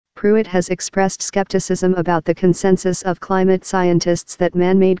Pruitt has expressed skepticism about the consensus of climate scientists that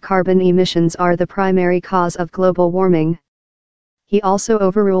man-made carbon emissions are the primary cause of global warming. He also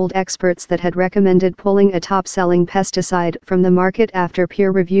overruled experts that had recommended pulling a top-selling pesticide from the market after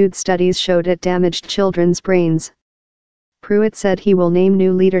peer-reviewed studies showed it damaged children's brains. Pruitt said he will name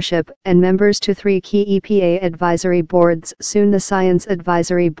new leadership and members to 3 key EPA advisory boards soon: the Science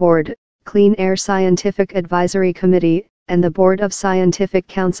Advisory Board, Clean Air Scientific Advisory Committee, and the Board of Scientific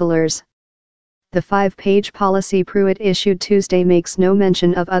Counselors. The 5-page policy Pruitt issued Tuesday makes no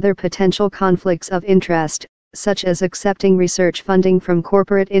mention of other potential conflicts of interest, such as accepting research funding from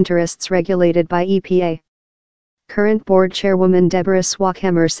corporate interests regulated by EPA. Current board chairwoman Deborah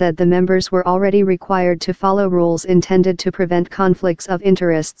Swackhammer said the members were already required to follow rules intended to prevent conflicts of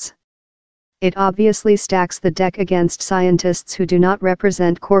interests. It obviously stacks the deck against scientists who do not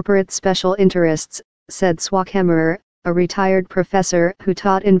represent corporate special interests, said Swackhammer, a retired professor who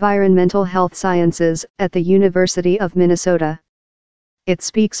taught environmental health sciences at the University of Minnesota. It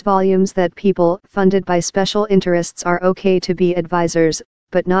speaks volumes that people funded by special interests are okay to be advisors,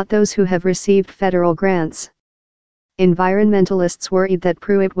 but not those who have received federal grants. Environmentalists worried that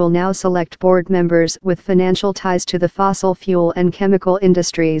Pruitt will now select board members with financial ties to the fossil fuel and chemical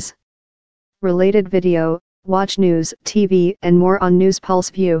industries. Related video, watch News, TV and more on News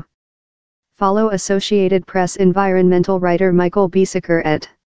Pulse View. Follow Associated Press environmental writer Michael Biesecker at